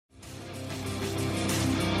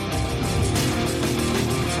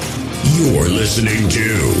You're listening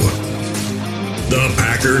to the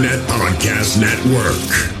Packernet Podcast Network.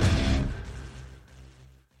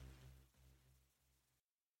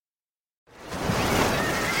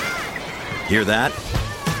 Hear that?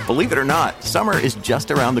 Believe it or not, summer is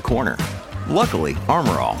just around the corner. Luckily,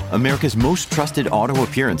 Armor All, America's most trusted auto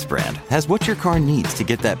appearance brand, has what your car needs to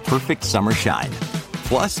get that perfect summer shine.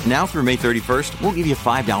 Plus, now through May 31st, we'll give you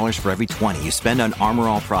 $5 for every $20 you spend on Armor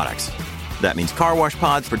All products. That means car wash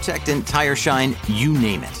pods, protectant, tire shine, you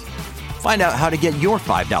name it. Find out how to get your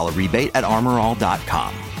 $5 rebate at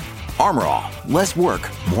armorall.com. Armor All, less work,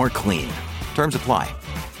 more clean. Terms apply.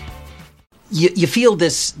 You feel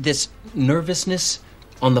this nervousness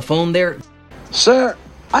on the phone there? Sir,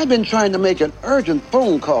 I've been trying to make an urgent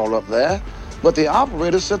phone call up there, but the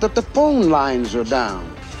operator said that the phone lines are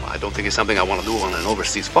down. Well, I don't think it's something I want to do on an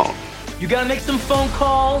overseas phone. You gotta make some phone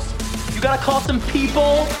calls. You gotta call some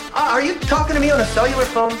people. Are you talking to me on a cellular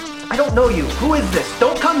phone? I don't know you. Who is this?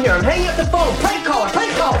 Don't come here. I'm hanging up the phone. Prank caller.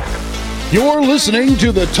 Prank caller. You're listening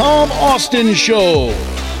to the Tom Austin Show.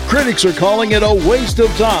 Critics are calling it a waste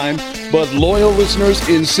of time, but loyal listeners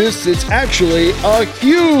insist it's actually a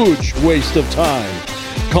huge waste of time.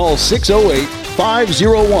 Call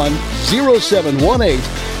 608-501-0718,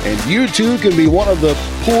 and you too can be one of the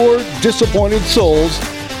poor, disappointed souls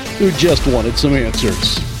who just wanted some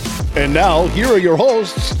answers. And now, here are your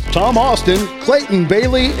hosts, Tom Austin, Clayton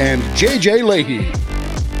Bailey, and JJ Leahy.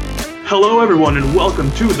 Hello, everyone, and welcome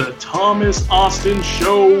to the Thomas Austin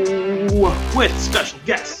Show with special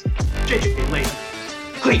guests JJ Leahy,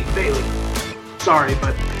 Clayton Bailey. Sorry,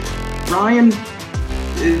 but Ryan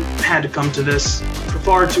had to come to this for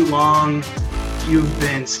far too long. You've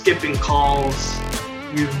been skipping calls.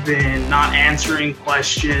 You've been not answering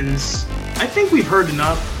questions. I think we've heard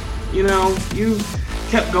enough. You know, you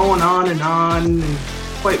kept going on, and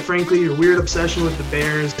quite frankly, your weird obsession with the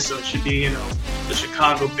Bears. So it should be, the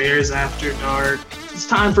Chicago Bears after dark. It's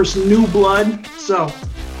time for some new blood. So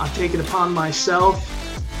I'll take it upon myself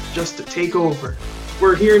just to take over.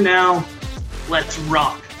 We're here now. Let's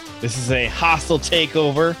rock. This is a hostile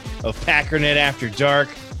takeover of Packernet After Dark.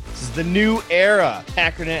 This is the new era,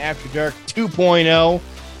 Packernet After Dark 2.0.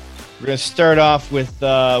 We're going to start off with,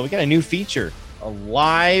 we got a new feature, a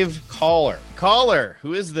live caller. Caller,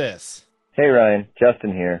 who is this? Hey, Ryan.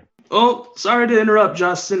 Justin here. Oh, sorry to interrupt,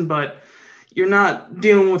 Justin, but you're not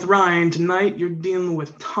dealing with Ryan tonight. You're dealing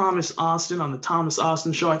with Thomas Austin on the Thomas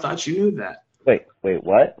Austin Show. I thought you knew that. Wait,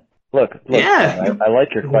 what? Look, yeah. I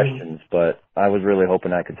like your questions, but I was really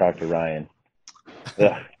hoping I could talk to Ryan.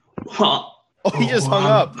 Oh, he just hung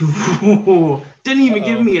up. Didn't even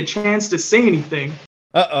give me a chance to say anything.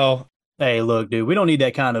 Uh-oh. Hey, look, dude, we don't need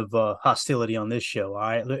that kind of hostility on this show, all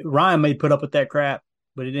right? Ryan may put up with that crap,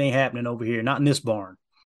 but it ain't happening over here, not in this barn.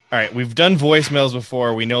 All right, we've done voicemails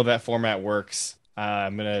before. We know that format works.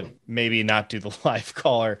 I'm going to maybe not do the live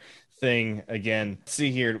caller thing again. Let's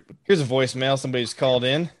see here. Here's a voicemail. Somebody just called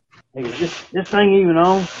in. Hey, is this thing even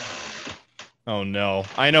on? Oh, no.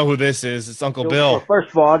 I know who this is. It's Uncle Bill. Well,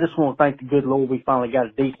 first of all, I just want to thank the good Lord we finally got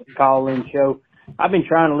a decent call-in show. I've been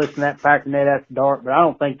trying to listen to that Packernet After Dark, but I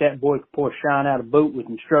don't think that boy could pour shine out a boot with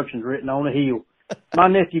instructions written on a heel. My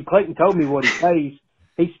nephew Clayton told me what he pays.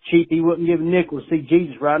 He's cheap. He wouldn't give a nickel to see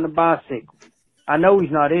Jesus riding a bicycle. I know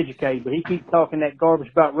he's not educated, but he keeps talking that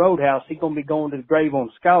garbage about Roadhouse. He's going to be going to the grave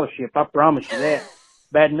on scholarship. I promise you that.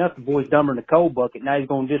 Bad enough the boy's dumber than a coal bucket. Now he's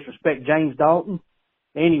going to disrespect James Dalton.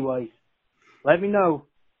 Anyways, let me know.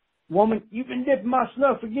 Woman, you've been dipping my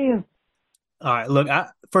snuff again. All right, look,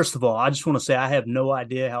 first of all, I just want to say I have no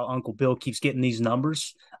idea how Uncle Bill keeps getting these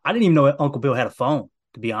numbers. I didn't even know Uncle Bill had a phone,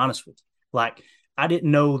 to be honest with you. Like, I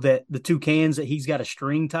didn't know that the two cans that he's got a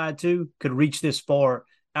string tied to could reach this far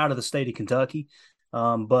out of the state of Kentucky.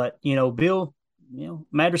 But, Bill,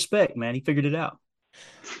 mad respect, man. He figured it out.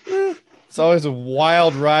 It's always a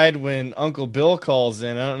wild ride when Uncle Bill calls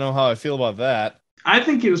in. I don't know how I feel about that. I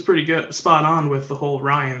think he was pretty good, spot on with the whole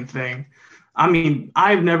Ryan thing. I mean,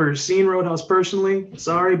 I've never seen Roadhouse personally,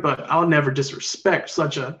 sorry, but I'll never disrespect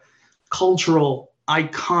such a cultural,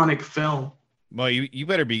 iconic film. Well, you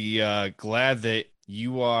better be glad that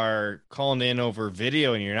you are calling in over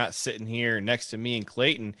video and you're not sitting here next to me and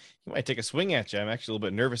Clayton. He might take a swing at you. I'm actually a little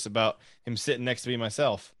bit nervous about him sitting next to me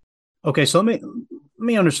myself. Okay, so let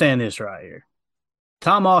me understand this right here.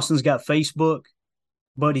 Tom Austin's got Facebook,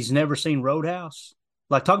 but he's never seen Roadhouse.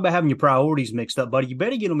 Like, talk about having your priorities mixed up, buddy. You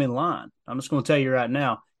better get them in line. I'm just going to tell you right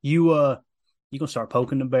now. You going to start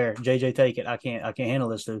poking the bear. JJ, take it. I can't handle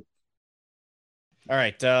this, dude. All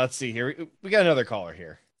right, let's see here. We got another caller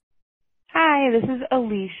here. Hi, this is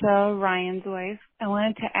Alicia, Ryan's wife. I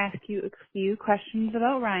wanted to ask you a few questions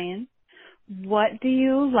about Ryan. What do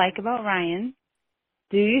you like about Ryan?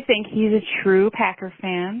 Do you think he's a true Packer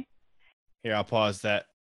fan? Here, I'll pause that.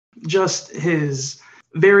 Just his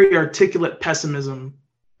very articulate pessimism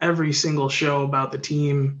every single show about the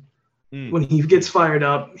team. When he gets fired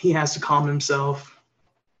up, he has to calm himself.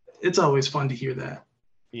 It's always fun to hear that.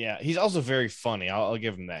 Yeah, he's also very funny. I'll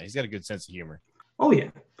give him that. He's got a good sense of humor. Oh,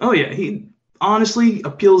 yeah. He honestly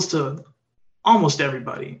appeals to almost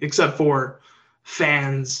everybody except for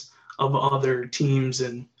fans of other teams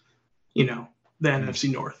and, the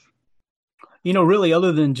NFC North. Really,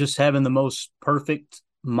 other than just having the most perfect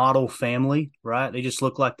model family, right? They just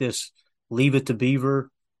look like this Leave It to Beaver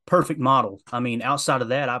perfect model. I mean, outside of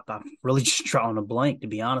that, I'm really just drawing a blank, to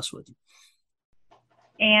be honest with you.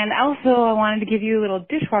 And also, I wanted to give you a little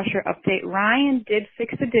dishwasher update. Ryan did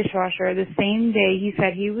fix the dishwasher the same day he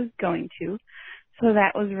said he was going to. So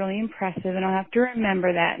that was really impressive, and I'll have to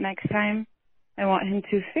remember that next time I want him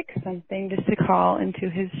to fix something just to call into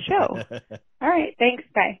his show. All right, thanks.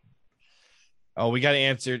 Bye. Oh, we got to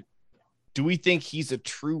answer. Do we think he's a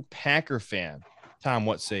true Packer fan? Tom,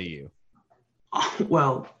 what say you?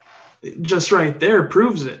 Well, just right there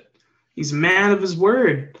proves it. He's a man of his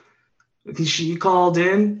word. He called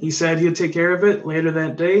in. He said he'd take care of it. Later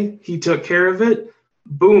that day, he took care of it.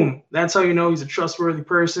 Boom. That's how you know he's a trustworthy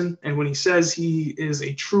person. And when he says he is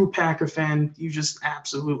a true Packer fan, you just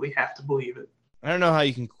absolutely have to believe it. I don't know how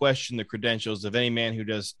you can question the credentials of any man who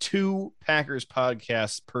does 2 Packers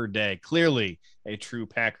podcasts per day. Clearly a true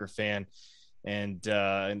Packer fan. And,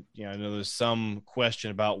 I know there's some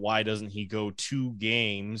question about why doesn't he go 2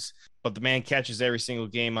 games, but the man catches every single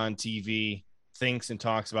game on TV, thinks and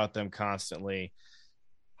talks about them constantly.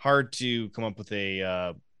 Hard to come up with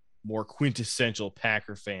a more quintessential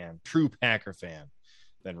Packer fan, true Packer fan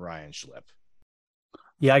than Ryan Schlip.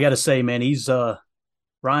 Yeah, I got to say, man, he's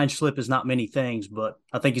Ryan Schlip is not many things, but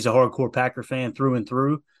I think he's a hardcore Packer fan through and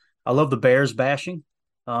through. I love the Bears bashing.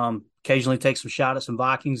 Occasionally take some shot at some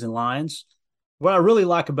Vikings and Lions. What I really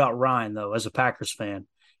like about Ryan, though, as a Packers fan,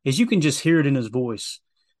 is you can just hear it in his voice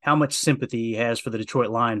how much sympathy he has for the Detroit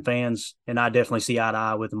Lion fans, and I definitely see eye to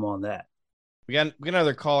eye with him on that. We got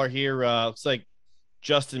another caller here. Looks like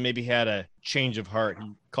Justin maybe had a change of heart.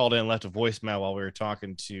 He called in and left a voicemail while we were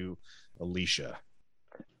talking to Alicia.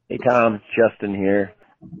 Hey, Tom. Justin here.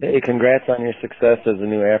 Hey, congrats on your success as a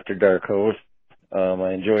new After Dark host.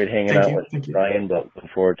 I enjoyed hanging out with Ryan, but looking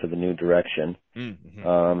forward to the new direction.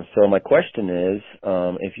 Mm-hmm. So my question is,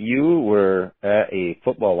 if you were at a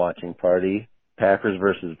football watching party, Packers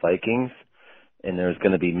versus Vikings, and there's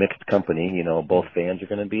going to be mixed company, both fans are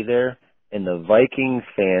going to be there, and the Vikings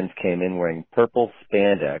fans came in wearing purple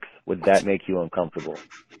spandex, would that make you uncomfortable?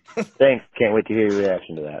 Thanks. Can't wait to hear your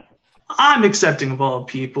reaction to that. I'm accepting of all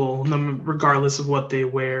people, regardless of what they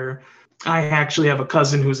wear. I actually have a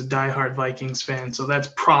cousin who's a diehard Vikings fan, so that's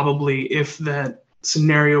probably, if that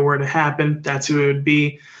scenario were to happen, that's who it would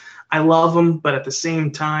be. I love them, but at the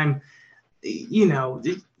same time,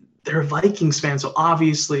 they're Vikings fans, so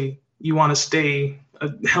obviously you want to stay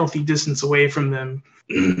a healthy distance away from them.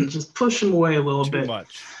 Just push them away a little bit.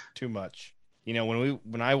 Too much.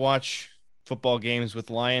 When I watch football games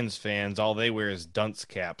with Lions fans, all they wear is dunce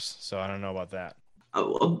caps, so I don't know about that.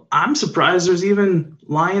 I'm surprised there's even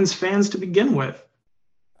Lions fans to begin with.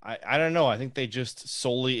 I don't know. I think they just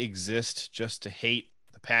solely exist just to hate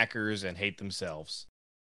the Packers and hate themselves.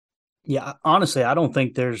 Yeah, honestly, I don't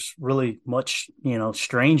think there's really much,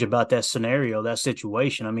 strange about that scenario, that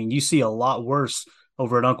situation. I mean, you see a lot worse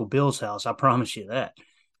over at Uncle Bill's house. I promise you that.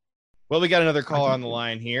 Well, we got another caller on the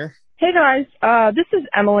line here. Hey, guys. This is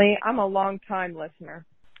Emily. I'm a long-time listener.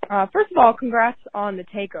 First of all, congrats on the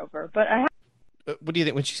takeover. But what do you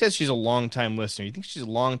think? When she says she's a long-time listener, you think she's a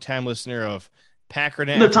long-time listener of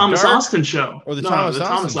Packernet? The Thomas Austin Show. Or the Thomas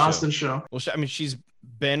Austin Show. Well, she's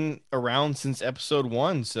been around since episode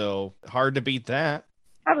 1, so hard to beat that.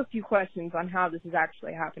 I have a few questions on how this is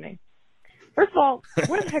actually happening. First of all,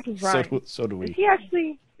 where the heck is Ryan? So do we.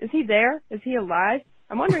 Is he there? Is he alive?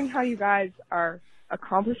 I'm wondering how you guys are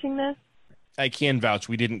accomplishing this. I can vouch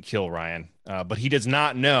we didn't kill Ryan, but he does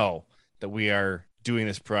not know that we are doing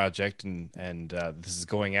this project and this is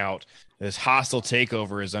going out. This hostile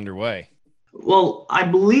takeover is underway. Well, I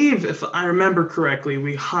believe, if I remember correctly,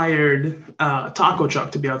 we hired a taco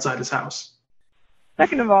truck to be outside his house.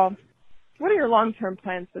 Second of all, what are your long-term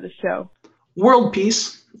plans for the show? World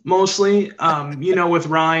peace, mostly. With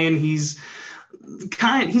Ryan, he's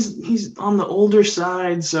on the older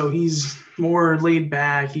side, so he's more laid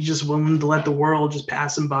back. He's just willing to let the world just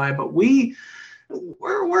pass him by. But we're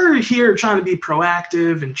here trying to be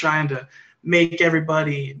proactive and trying to make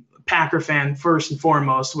everybody Packer fan first and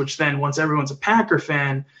foremost, which then once everyone's a Packer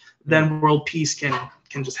fan, then world peace can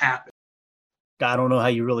just happen. I don't know how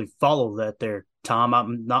you really follow that there, Tom.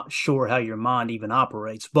 I'm not sure how your mind even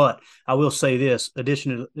operates, but I will say this: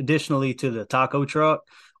 additionally to the taco truck,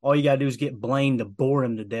 all you got to do is get Blaine to bore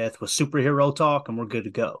him to death with superhero talk, and we're good to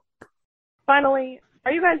go. Finally,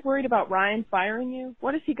 are you guys worried about Ryan firing you?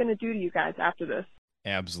 What is he going to do to you guys after this?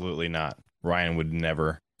 Absolutely not. Ryan would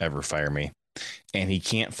never, ever fire me. And he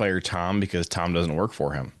can't fire Tom because Tom doesn't work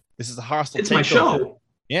for him. This is a hostile It's takeover. my show.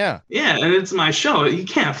 Yeah. Yeah, and it's my show. You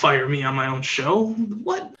can't fire me on my own show.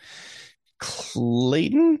 What?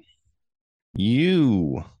 Clayton,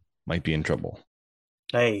 you might be in trouble.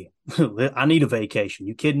 Hey, I need a vacation.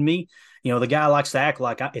 You kidding me? You know, the guy likes to act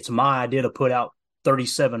like it's my idea to put out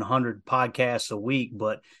 3,700 podcasts a week,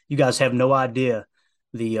 but you guys have no idea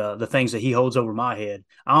the things that he holds over my head.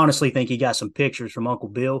 I honestly think he got some pictures from Uncle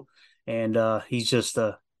Bill, and he's just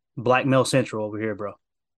blackmail central over here, bro.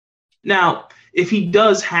 Now, if he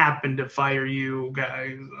does happen to fire you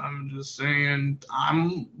guys, I'm just saying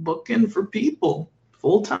I'm looking for people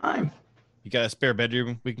full time. You got a spare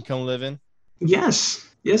bedroom we can come live in? Yes,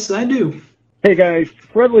 I do. Hey guys,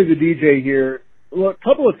 Fredley the DJ here. Look,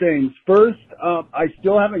 couple of things. First, I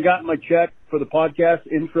still haven't gotten my check for the podcast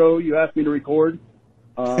intro you asked me to record.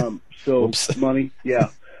 So Oops. money, yeah.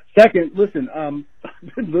 Second, listen,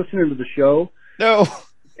 I've been listening to the show. No.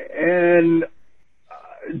 And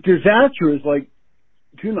disaster is like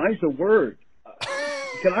too nice a word.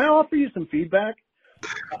 Can I offer you some feedback?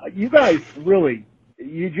 You guys really,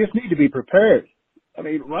 you just need to be prepared. I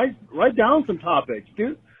mean, write down some topics.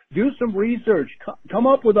 Do some research. Come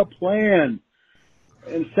up with a plan.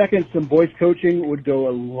 And second, some voice coaching would go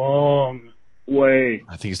a long way.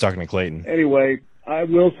 I think he's talking to Clayton. Anyway, I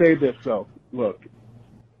will say this, though. Look,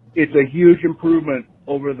 it's a huge improvement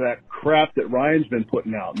over that crap that Ryan's been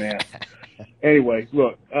putting out, man. Anyway,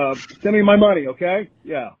 look, send me my money, okay?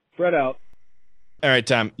 Yeah, Fred out. All right,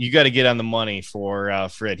 Tom, you got to get on the money for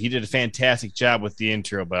Fred. He did a fantastic job with the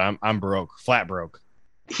intro, but I'm broke, flat broke.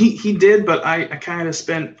 He did, but I kind of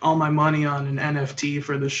spent all my money on an NFT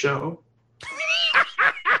for the show.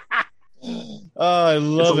 Oh, I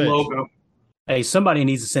love it. Logo. Hey, somebody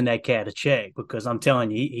needs to send that cat a check, because I'm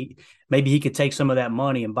telling you, maybe he could take some of that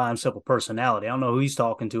money and buy himself a personality. I don't know who he's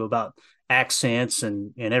talking to about accents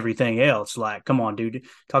and everything else. Like, come on, dude.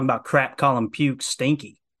 Talking about crap, calling puke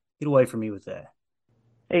stinky. Get away from me with that.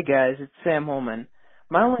 Hey, guys, it's Sam Holman.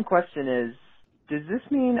 My only question is, does this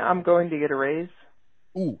mean I'm going to get a raise?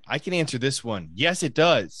 Ooh, I can answer this one. Yes, it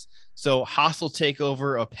does. So hostile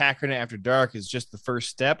takeover of Packernet After Dark is just the first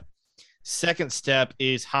step. Second step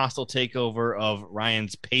is hostile takeover of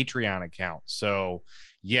Ryan's Patreon account. So,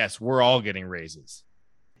 yes, we're all getting raises.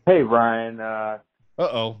 Hey, Ryan.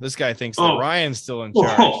 Uh-oh, this guy thinks that Ryan's still in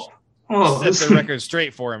charge. Set the record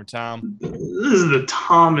straight for him, Tom. This is the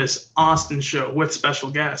Thomas Austin Show with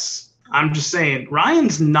special guests. I'm just saying,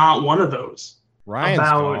 Ryan's not one of those. Ryan's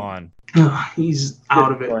gone. He's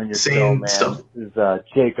out of it, saying stuff. This is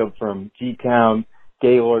Jacob from G-Town,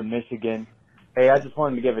 Gaylord, Michigan. Hey, I just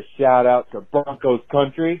wanted to give a shout-out to Broncos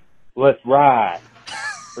Country. Let's ride.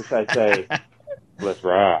 Or should I say, let's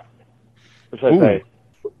ride? Or should I say,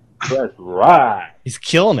 let's ride? He's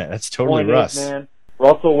killing it. That's totally Russ. Man,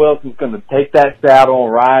 Russell Wilson's going to take that saddle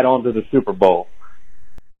and ride on to the Super Bowl.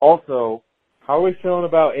 Also, how are we feeling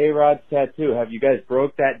about A-Rod's tattoo? Have you guys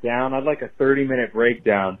broke that down? I'd like a 30-minute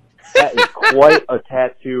breakdown. That is quite a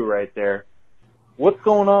tattoo right there. What's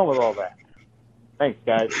going on with all that? Thanks,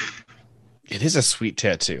 guys. It is a sweet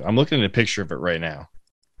tattoo. I'm looking at a picture of it right now.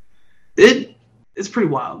 It's pretty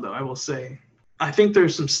wild, though, I will say. I think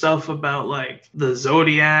there's some stuff about, like, the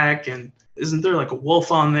Zodiac, and isn't there, like, a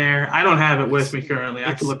wolf on there? I don't have it with me currently.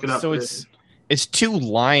 I can look it up. So it's two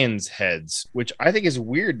Lions heads, which I think is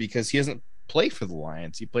weird because he doesn't play for the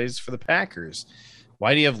Lions. He plays for the Packers.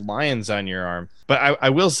 Why do you have lions on your arm? But I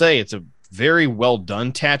will say it's a very well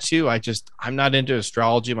done tattoo. I'm not into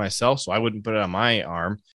astrology myself, so I wouldn't put it on my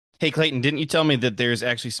arm. Hey, Clayton, didn't you tell me that there's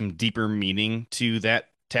actually some deeper meaning to that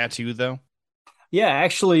tattoo, though? Yeah,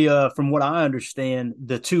 actually, from what I understand,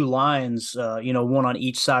 the two lions, one on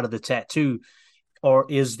each side of the tattoo,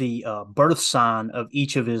 is the birth sign of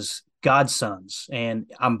each of his godsons.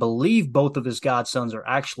 And I believe both of his godsons are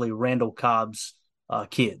actually Randall Cobb's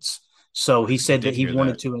kids. So he said that he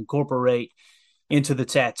wanted to incorporate into the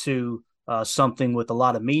tattoo something with a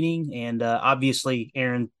lot of meaning. And obviously,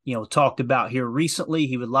 Aaron, talked about here recently,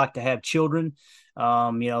 he would like to have children.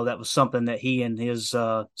 That was something that he and his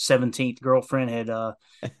 17th girlfriend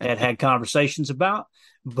had conversations about.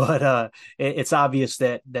 But it's obvious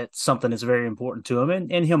that something is very important to him.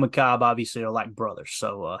 And him and Cobb obviously are like brothers.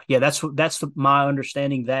 So, that's my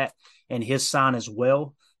understanding, that and his sign as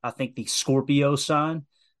well. I think the Scorpio sign,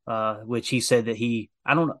 which he said that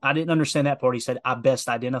I didn't understand that part. He said I best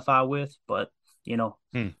identify with, but yeah.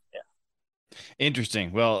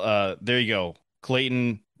 Interesting. Well, there you go.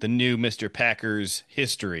 Clayton, the new Mr. Packers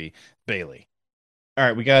history, Bailey. All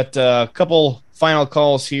right, we got a couple final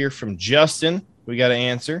calls here from Justin. We got to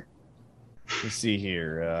answer. Let's see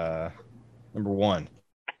here. Number 1.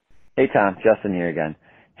 Hey, Tom. Justin here again.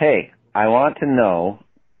 Hey, I want to know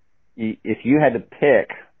if you had to pick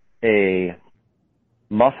a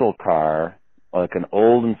muscle car, like an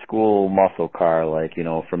old and school muscle car, like,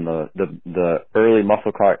 from the early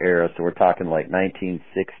muscle car era. So we're talking like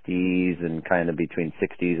 1960s and kind of between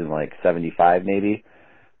 60s and like 75 maybe.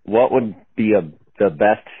 What would be the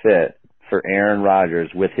best fit for Aaron Rodgers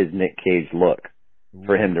with his Nick Cage look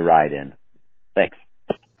for him to ride in? Thanks.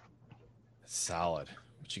 Solid.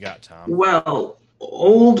 What you got, Tom? Well,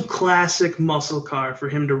 old classic muscle car for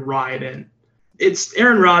him to ride in. It's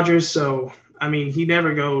Aaron Rodgers, so, I mean, he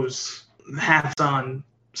never goes hats on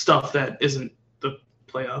stuff that isn't the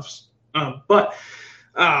playoffs. But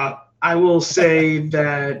I will say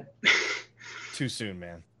that... Too soon,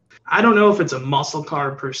 man. I don't know if it's a muscle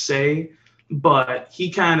car per se, but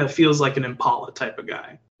he kind of feels like an Impala type of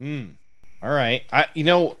guy. All right.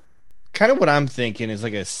 Kind of what I'm thinking is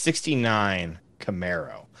like a 69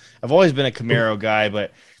 Camaro. I've always been a Camaro guy,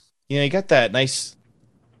 but you got that nice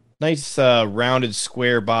rounded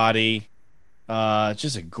square body.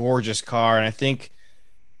 Just a gorgeous car, and I think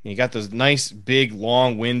you got those nice big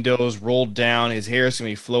long windows rolled down. His hair is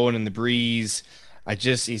gonna be flowing in the breeze.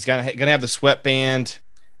 He's gonna have the sweatband,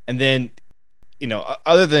 and then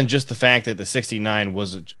other than just the fact that the 69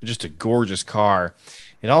 was just a gorgeous car,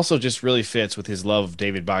 it also just really fits with his love of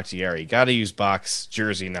David Bakhtiari. Got to use Bach's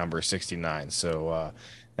jersey number 69, so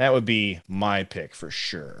that would be my pick for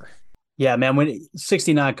sure. Yeah, man, when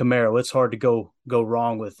 69 Camaro, it's hard to go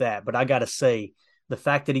wrong with that. But I got to say, the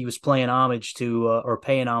fact that he was paying homage,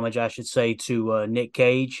 I should say, to Nick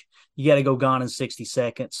Cage, you got to go Gone in 60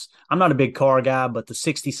 Seconds. I'm not a big car guy, but the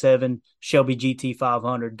 67 Shelby GT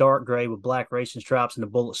 500, dark gray with black racing stripes and the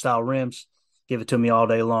bullet-style rims, give it to me all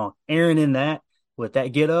day long. Aaron in that, with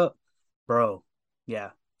that get up, bro,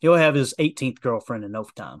 yeah, he'll have his 18th girlfriend in no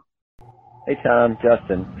time. Hey, Tom,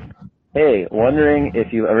 Justin. Hey, wondering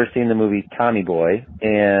if you've ever seen the movie Tommy Boy,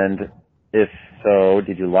 and if so,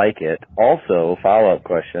 did you like it? Also, follow-up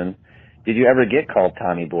question, did you ever get called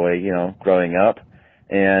Tommy Boy, growing up?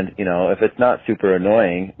 And, if it's not super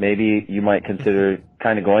annoying, maybe you might consider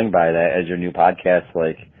kind of going by that as your new podcast,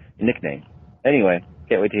 nickname. Anyway,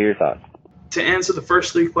 can't wait to hear your thoughts. To answer the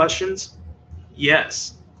first 3 questions,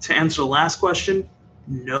 yes. To answer the last question,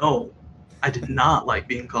 no. I did not like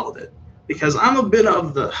being called it. Because I'm a bit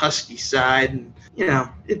of the husky side, and,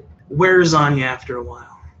 it wears on you after a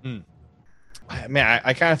while. Man,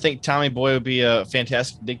 I kind of think Tommy Boy would be a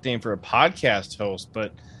fantastic nickname for a podcast host,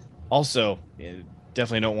 but also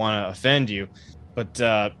definitely don't want to offend you. But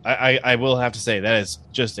I will have to say that is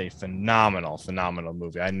just a phenomenal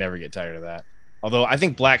movie. I never get tired of that. Although I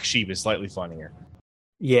think Black Sheep is slightly funnier.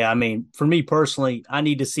 Yeah, I mean, for me personally, I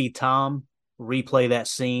need to see Tom replay that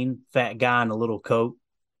scene, fat guy in a little coat.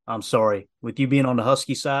 I'm sorry. With you being on the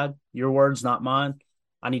husky side, your words, not mine,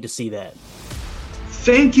 I need to see that.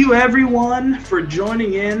 Thank you, everyone, for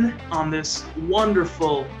joining in on this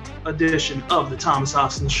wonderful edition of the Thomas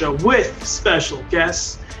Austin Show with special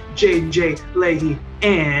guests J.J. Leahy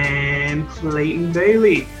and Clayton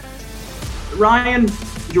Bailey. Ryan,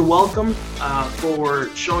 you're welcome for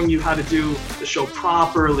showing you how to do the show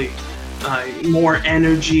properly. More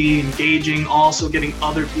energy, engaging, also getting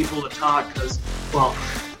other people to talk because, well,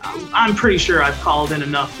 I'm pretty sure I've called in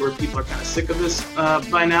enough where people are kind of sick of this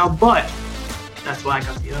by now, but that's why I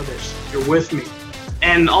got the others. You're with me.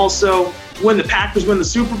 And also, when the Packers win the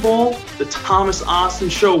Super Bowl, the Thomas Austin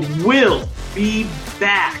Show will be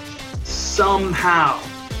back somehow,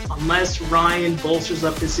 unless Ryan bolsters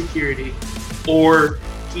up his security or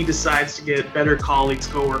he decides to get better colleagues,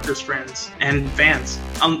 coworkers, friends, and fans.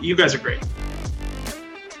 You guys are great.